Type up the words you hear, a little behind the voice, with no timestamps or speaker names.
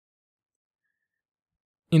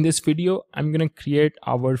In this video, I'm going to create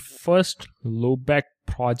our first Loopback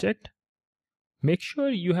project. Make sure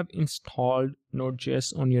you have installed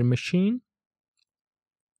Node.js on your machine.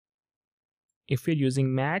 If you're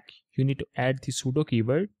using Mac, you need to add the sudo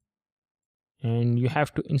keyword and you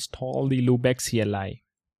have to install the Loopback CLI.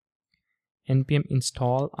 npm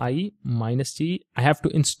install I -g. I have to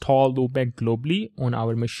install Loopback globally on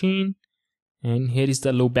our machine, and here is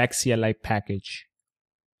the Loopback CLI package.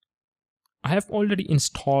 I have already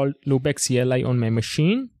installed Loopback CLI on my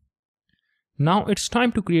machine. Now it's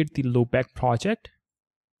time to create the Loopback project.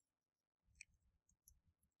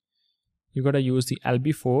 You gotta use the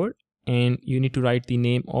lb4 and you need to write the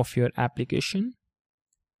name of your application.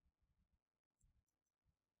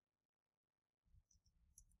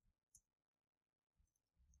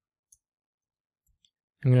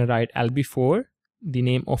 I'm gonna write lb4, the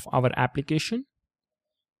name of our application.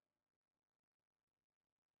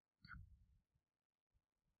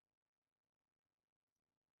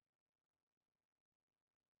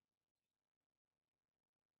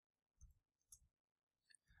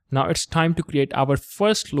 Now it's time to create our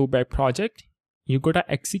first Loopback project. You gotta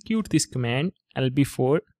execute this command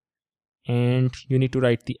lb4 and you need to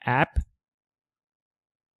write the app.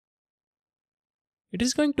 It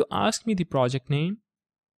is going to ask me the project name.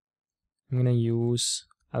 I'm gonna use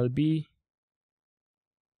lb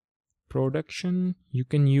production. You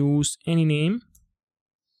can use any name.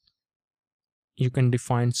 You can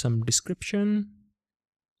define some description.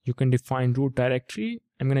 You can define root directory.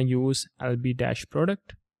 I'm gonna use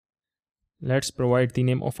lb-product. Let's provide the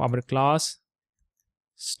name of our class,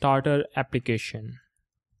 starter application.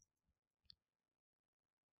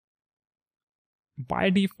 By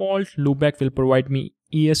default, Loopback will provide me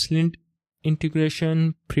ESLint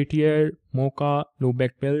integration, Prettier, Mocha,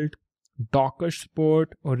 Loopback build, Docker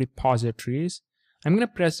support, or repositories. I'm going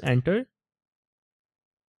to press enter.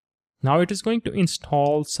 Now it is going to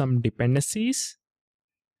install some dependencies.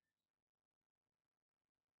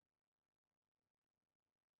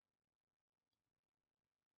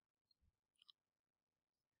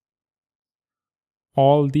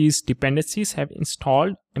 All these dependencies have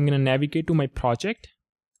installed. I'm going to navigate to my project.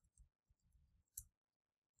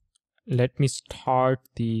 Let me start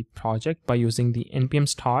the project by using the npm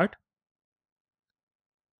start.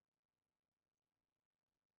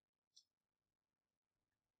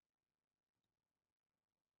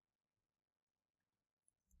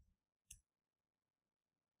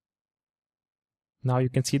 Now you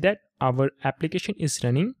can see that our application is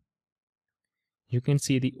running. You can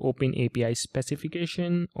see the OpenAPI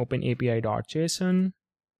specification, OpenAPI.json.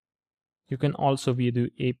 You can also view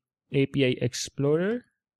the API Explorer.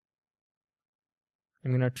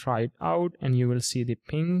 I'm going to try it out and you will see the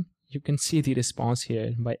ping. You can see the response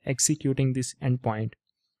here by executing this endpoint.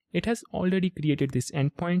 It has already created this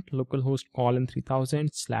endpoint, localhost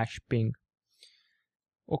 :3000/ping.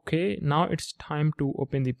 Okay, now it's time to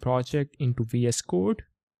open the project into VS Code.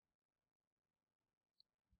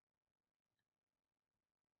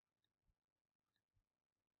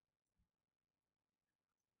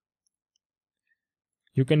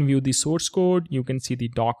 You can view the source code. You can see the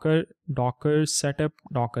Docker setup,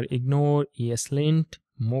 Docker ignore, ESLint,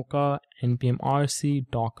 Mocha, npm rc,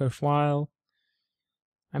 Docker file.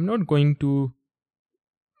 I'm not going to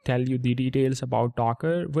tell you the details about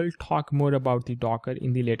Docker. We'll talk more about the Docker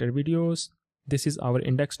in the later videos. This is our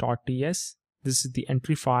index.ts. This is the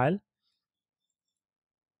entry file.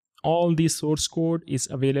 All the source code is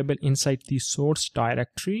available inside the source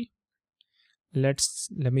directory. Let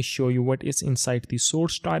me show you what is inside the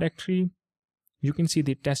source directory. You can see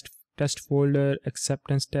the test folder,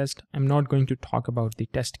 acceptance test. I'm not going to talk about the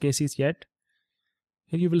test cases yet.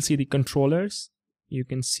 Here you will see the controllers. You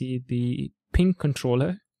can see the ping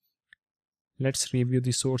controller. Let's review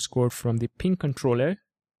the source code from the ping controller.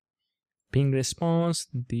 Ping response,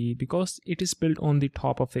 because it is built on the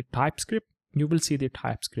top of the TypeScript, you will see the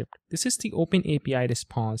TypeScript. This is the OpenAPI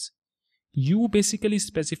response. You basically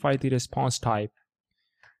specify the response type.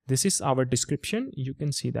 This is our description. You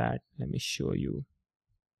can see that. Let me show you.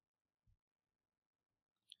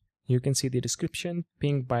 You can see the description,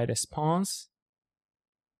 ping by response,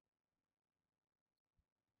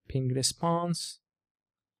 ping response.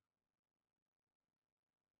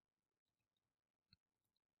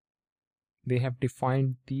 They have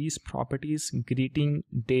defined these properties: greeting,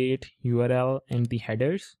 date, URL, and the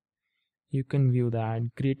headers. You can view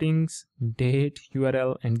that: greetings, date,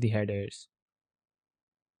 URL, and the headers.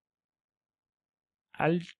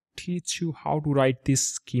 I'll teach you how to write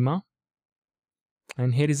this schema.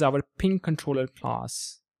 And here is our ping controller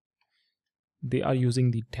class. They are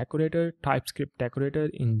using the decorator, TypeScript decorator,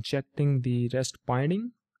 injecting the REST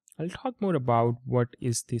binding. I'll talk more about what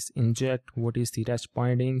is this inject, what is the REST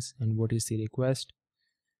bindings, and what is the request.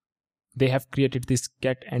 They have created this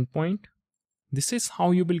get endpoint. This is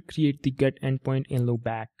how you will create the get endpoint in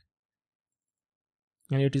Loopback.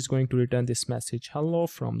 And it is going to return this message, hello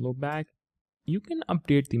from Loopback. You can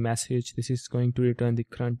update the message. This is going to return the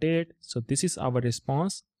current date. So this is our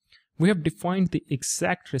response. We have defined the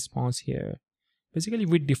exact response here. Basically,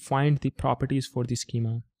 we defined the properties for the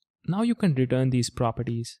schema. Now you can return these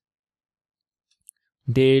properties: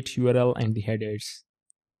 date, URL, and the headers.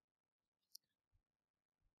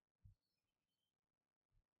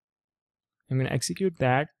 I'm going to execute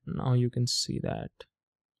that. Now you can see that.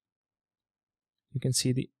 You can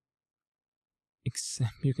see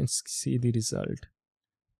the result.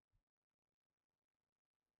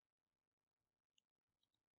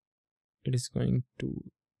 It is going to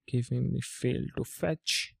give him the fail to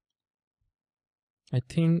fetch. I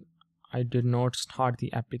think I did not start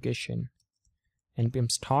the application.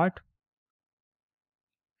 npm start.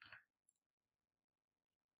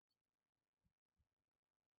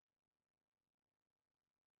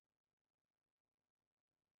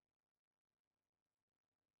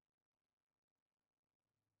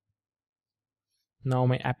 Now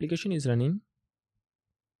my application is running.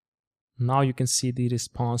 Now you can see the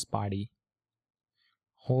response body: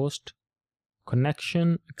 host,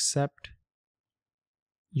 connection, accept,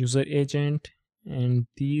 user agent, and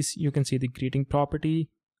these you can see the greeting property.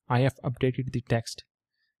 I have updated the text.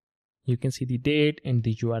 You can see the date and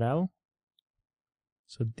the URL.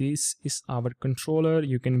 So this is our controller.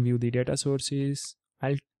 You can view the data sources.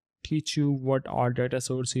 I'll teach you what are data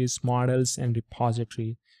sources, models, and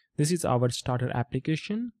repository. This is our starter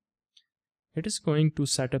application. It is going to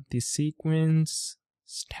set up the sequence,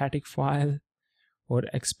 static file, or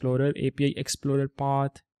Explorer, API Explorer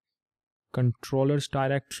path, controllers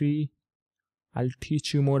directory. I'll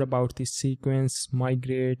teach you more about the sequence,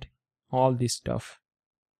 migrate, all this stuff.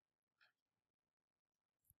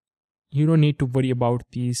 You don't need to worry about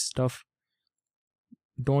these stuff.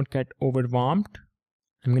 Don't get overwhelmed.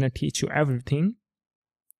 I'm going to teach you everything.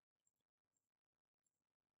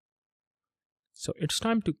 So it's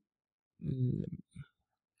time to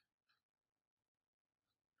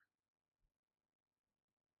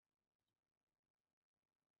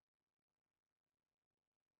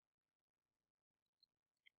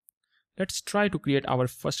let's try to create our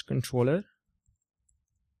first controller.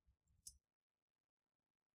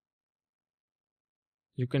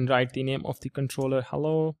 You can write the name of the controller,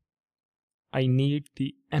 hello. I need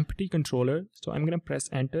the empty controller, so I'm going to press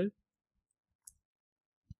enter.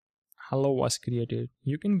 Hello was created.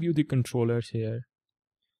 You can view the controllers here.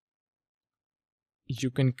 You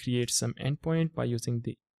can create some endpoint by using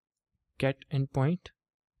the get endpoint.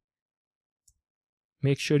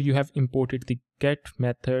 Make sure you have imported the get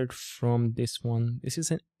method from this one.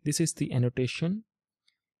 This is the annotation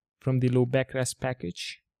from the Loopback REST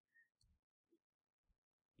package.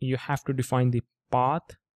 You have to define the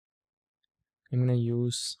path. I'm going to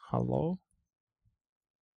use hello.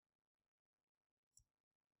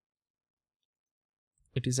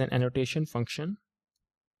 It is an annotation function.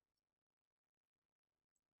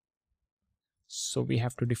 So we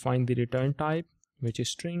have to define the return type, which is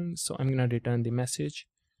string. So I'm going to return the message,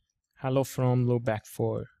 hello from Loopback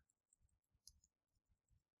 4.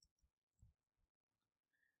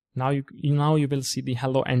 Now you will see the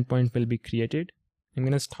hello endpoint will be created. I'm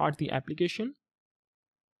going to start the application.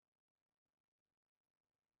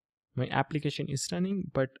 My application is running,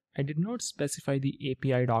 but I did not specify the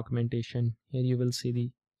API documentation. Here you will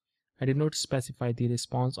see I did not specify the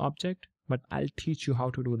response object, but I'll teach you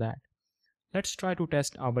how to do that. Let's try to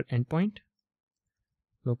test our endpoint.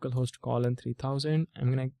 Localhost 3000.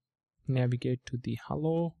 I'm going to navigate to the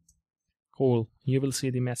hello. Cool. You will see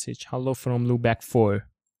the message, hello from Loopback 4.